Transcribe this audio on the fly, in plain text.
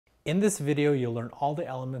In this video, you'll learn all the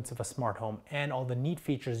elements of a smart home and all the neat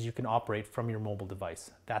features you can operate from your mobile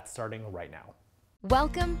device. That's starting right now.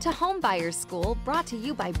 Welcome to Home Buyers School, brought to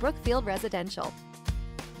you by Brookfield Residential.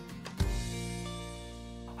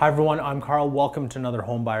 Hi everyone, I'm Carl. Welcome to another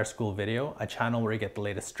Home Buyer School video, a channel where you get the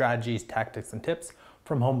latest strategies, tactics, and tips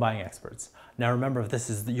from home buying experts. Now remember, if this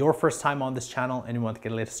is your first time on this channel and you want to get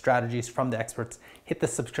the latest strategies from the experts, hit the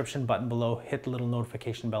subscription button below, hit the little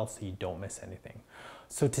notification bell so you don't miss anything.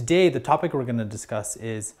 So today, the topic we're going to discuss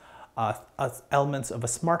is elements of a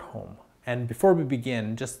smart home. And before we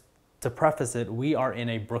begin, just to preface it, we are in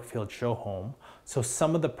a Brookfield show home. So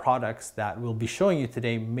some of the products that we'll be showing you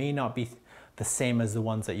today may not be the same as the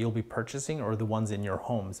ones that you'll be purchasing or the ones in your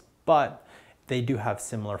homes, but they do have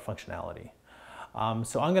similar functionality.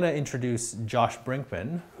 So I'm going to introduce Josh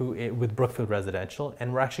Brinkman, with Brookfield Residential,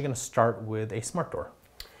 and we're actually going to start with a smart door.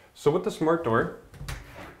 So with the smart door,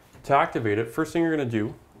 to activate it, first thing you're going to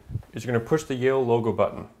do is you're going to push the Yale logo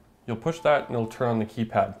button. You'll push that and it'll turn on the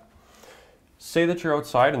keypad. Say that you're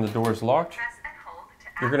outside and the door is locked.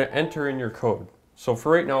 You're going to enter in your code. So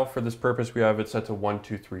for right now, for this purpose, we have it set to 1,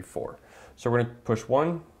 2, 3, 4. So we're going to push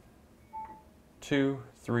 1, 2,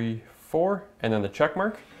 3, 4, and then the check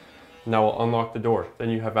mark. Now we'll unlock the door.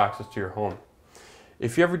 Then you have access to your home.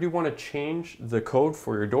 If you ever do want to change the code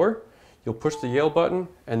for your door, you'll push the Yale button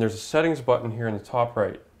and there's a settings button here in the top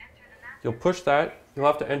right. You'll push that, you'll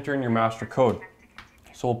have to enter in your master code.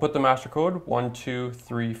 So we'll put the master code, 1, 2,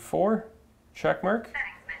 3, 4, check mark,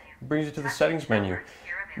 brings you to the settings menu.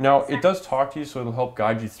 Now it does talk to you, so it'll help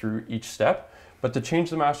guide you through each step, but to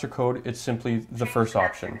change the master code, it's simply the first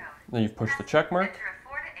option. Then you push the check mark.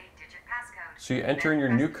 So you enter in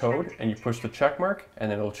your new code and you push the check mark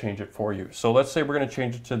and then it'll change it for you. So let's say we're going to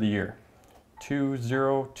change it to the year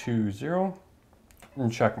 2020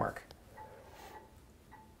 and check mark.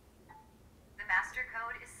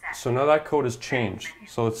 So now that code has changed.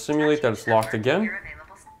 So let's simulate that it's locked again.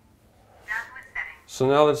 So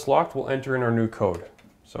now that it's locked, we'll enter in our new code.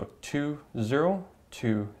 So 2020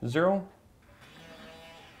 and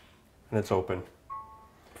it's open.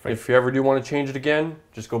 If you ever do want to change it again,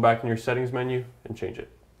 just go back in your settings menu and change it.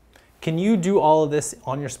 Can you do all of this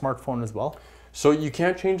on your smartphone as well? So you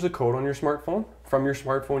can't change the code on your smartphone. From your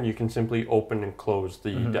smartphone, you can simply open and close the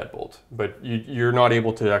deadbolt, but you're not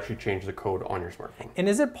able to actually change the code on your smartphone. And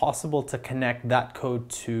is it possible to connect that code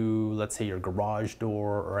to, let's say, your garage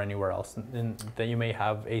door or anywhere else that you may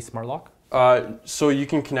have a smart lock? So you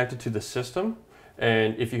can connect it to the system.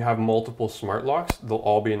 And if you have multiple smart locks, they'll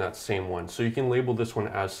all be in that same one. So you can label this one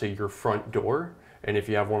as, say, your front door. And if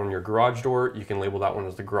you have one on your garage door, you can label that one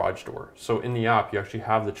as the garage door. So in the app, you actually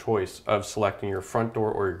have the choice of selecting your front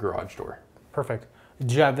door or your garage door. Perfect.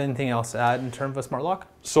 Do you have anything else to add in terms of a smart lock?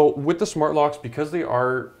 So with the smart locks, because they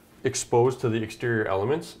are exposed to the exterior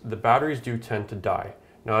elements, the batteries do tend to die.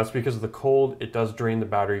 Now that's because of the cold, it does drain the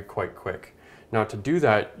battery quite quick. Now to do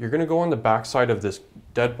that, you're gonna go on the back side of this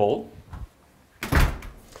deadbolt.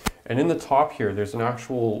 And in the top here, there's an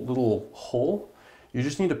actual little hole. You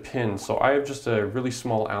just need a pin. So I have just a really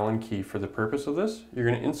small Allen key for the purpose of this. You're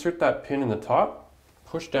going to insert that pin in the top,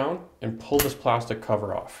 push down, and pull this plastic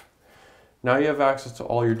cover off. Now you have access to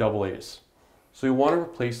all your AA's. So you want to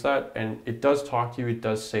replace that, and it does talk to you. It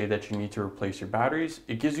does say that you need to replace your batteries.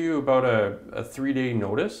 It gives you about a 3-day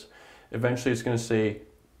notice. Eventually it's going to say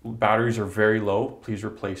batteries are very low, please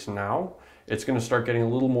replace now. It's going to start getting a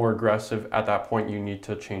little more aggressive. At that point, you need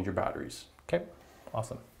to change your batteries. Okay,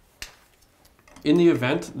 awesome. In the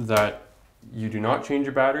event that you do not change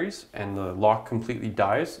your batteries and the lock completely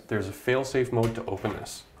dies, there's a fail-safe mode to open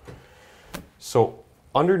this. So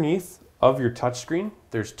underneath of your touchscreen,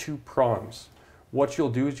 there's 2 prongs. What you'll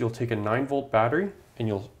do is you'll take a 9-volt battery and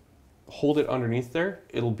you'll hold it underneath there.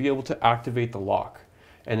 It'll be able to activate the lock.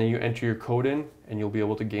 And then you enter your code in and you'll be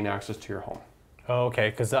able to gain access to your home. Okay,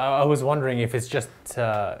 because I was wondering if it's just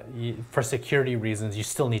for security reasons, you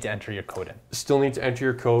still need to enter your code in. Still need to enter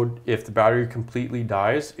your code. If the battery completely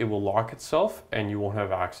dies, it will lock itself and you won't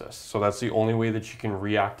have access. So that's the only way that you can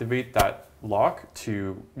reactivate that lock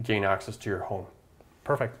to gain access to your home.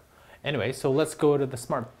 Perfect. Anyway, so let's go to the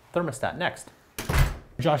smart thermostat next.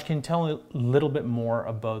 Josh, can you tell me a little bit more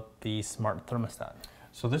about the smart thermostat?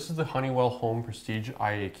 So this is the Honeywell Home Prestige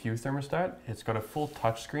IAQ thermostat. It's got a full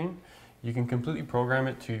touchscreen. You can completely program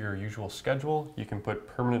it to your usual schedule. You can put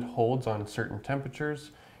permanent holds on certain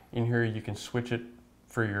temperatures. In here you can switch it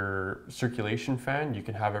for your circulation fan. You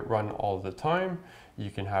can have it run all the time.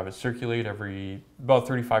 You can have it circulate about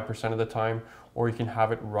 35% of the time, or you can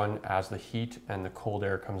have it run as the heat and the cold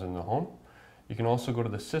air comes in the home. You can also go to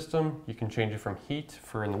the system. You can change it from heat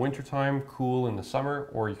for in the wintertime, cool in the summer,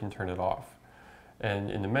 or you can turn it off. And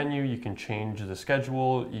in the menu, you can change the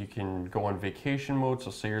schedule. You can go on vacation mode.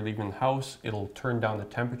 So say you're leaving the house, it'll turn down the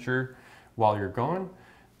temperature while you're gone.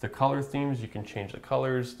 The color themes, you can change the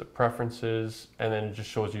colors, the preferences, and then it just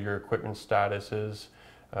shows you your equipment statuses,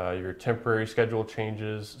 your temporary schedule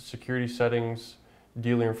changes, security settings,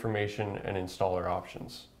 dealer information, and installer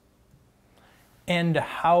options. And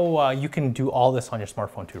how you can do all this on your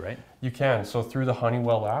smartphone too, right? You can. So through the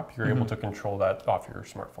Honeywell app, you're able to control that off your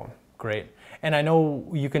smartphone. Great. And I know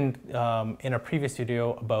you can, in a previous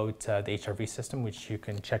video about the HRV system, which you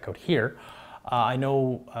can check out here, I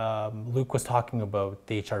know Luke was talking about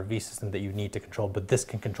the HRV system that you need to control, but this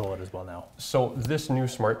can control it as well now. So this new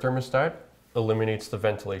smart thermostat eliminates the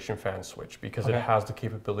ventilation fan switch because it has the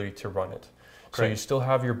capability to run it. So you still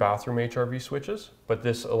have your bathroom HRV switches, but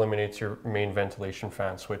this eliminates your main ventilation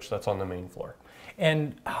fan switch that's on the main floor.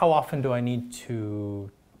 And how often do I need to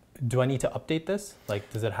update this? Like,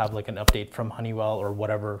 does it have like an update from Honeywell or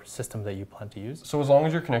whatever system that you plan to use? So as long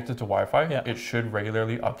as you're connected to Wi-Fi, it should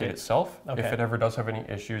regularly update itself. Okay. If it ever does have any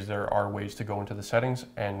issues, there are ways to go into the settings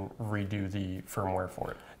and redo the firmware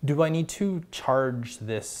for it. Do I need to charge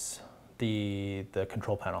this, the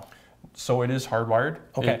control panel? So it is hardwired.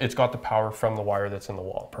 Okay. It's got the power from the wire that's in the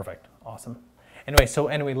wall. Perfect. Awesome.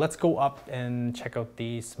 Anyway, let's go up and check out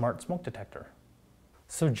the smart smoke detector.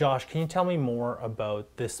 So Josh, can you tell me more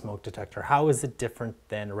about this smoke detector? How is it different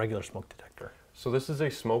than a regular smoke detector? So this is a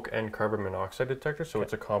smoke and carbon monoxide detector, so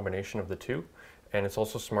it's a combination of the two, and it's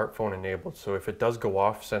also smartphone enabled. So if it does go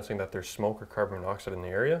off sensing that there's smoke or carbon monoxide in the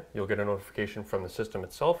area, you'll get a notification from the system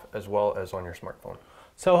itself as well as on your smartphone.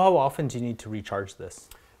 So how often do you need to recharge this?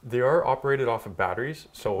 They are operated off of batteries,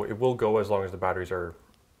 so it will go as long as the batteries are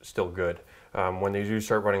still good. When they do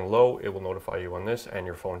start running low, it will notify you on this and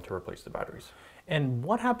your phone to replace the batteries. And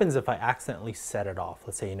what happens if I accidentally set it off?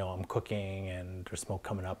 Let's say, I'm cooking and there's smoke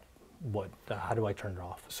coming up. How do I turn it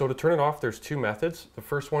off? So to turn it off, there's two methods. The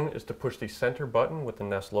first one is to push the center button with the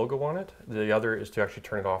Nest logo on it. The other is to actually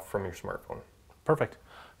turn it off from your smartphone. Perfect.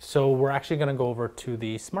 So we're actually going to go over to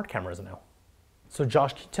the smart cameras now. So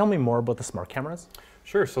Josh, can you tell me more about the smart cameras?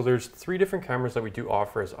 Sure, so there's 3 different cameras that we do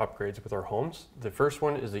offer as upgrades with our homes. The first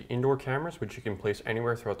one is the indoor cameras, which you can place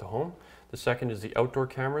anywhere throughout the home. The second is the outdoor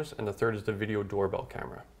cameras, and the third is the video doorbell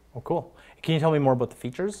camera. Oh, cool. Can you tell me more about the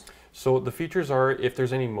features? So the features are, if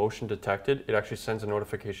there's any motion detected, it actually sends a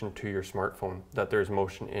notification to your smartphone that there's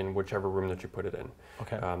motion in whichever room that you put it in.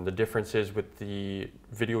 Okay. The difference is with the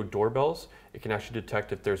video doorbells, it can actually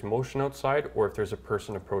detect if there's motion outside or if there's a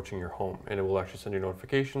person approaching your home, and it will actually send you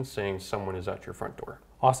notifications saying someone is at your front door.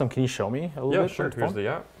 Awesome. Can you show me a little bit? Yeah, sure. Here's the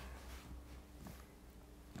app.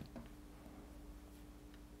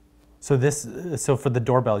 So for the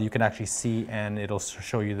doorbell, you can actually see and it'll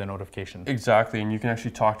show you the notification. Exactly, and you can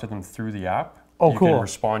actually talk to them through the app. Oh, cool. You can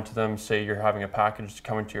respond to them, say you're having a package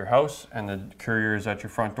coming to your house and the courier is at your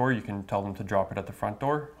front door, you can tell them to drop it at the front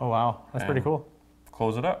door. Oh, wow. That's pretty cool.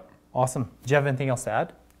 Close it up. Awesome. Do you have anything else to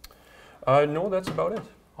add? No, that's about it.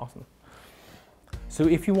 Awesome. So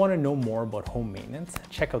if you want to know more about home maintenance,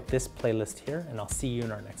 check out this playlist here, and I'll see you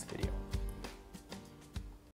in our next video.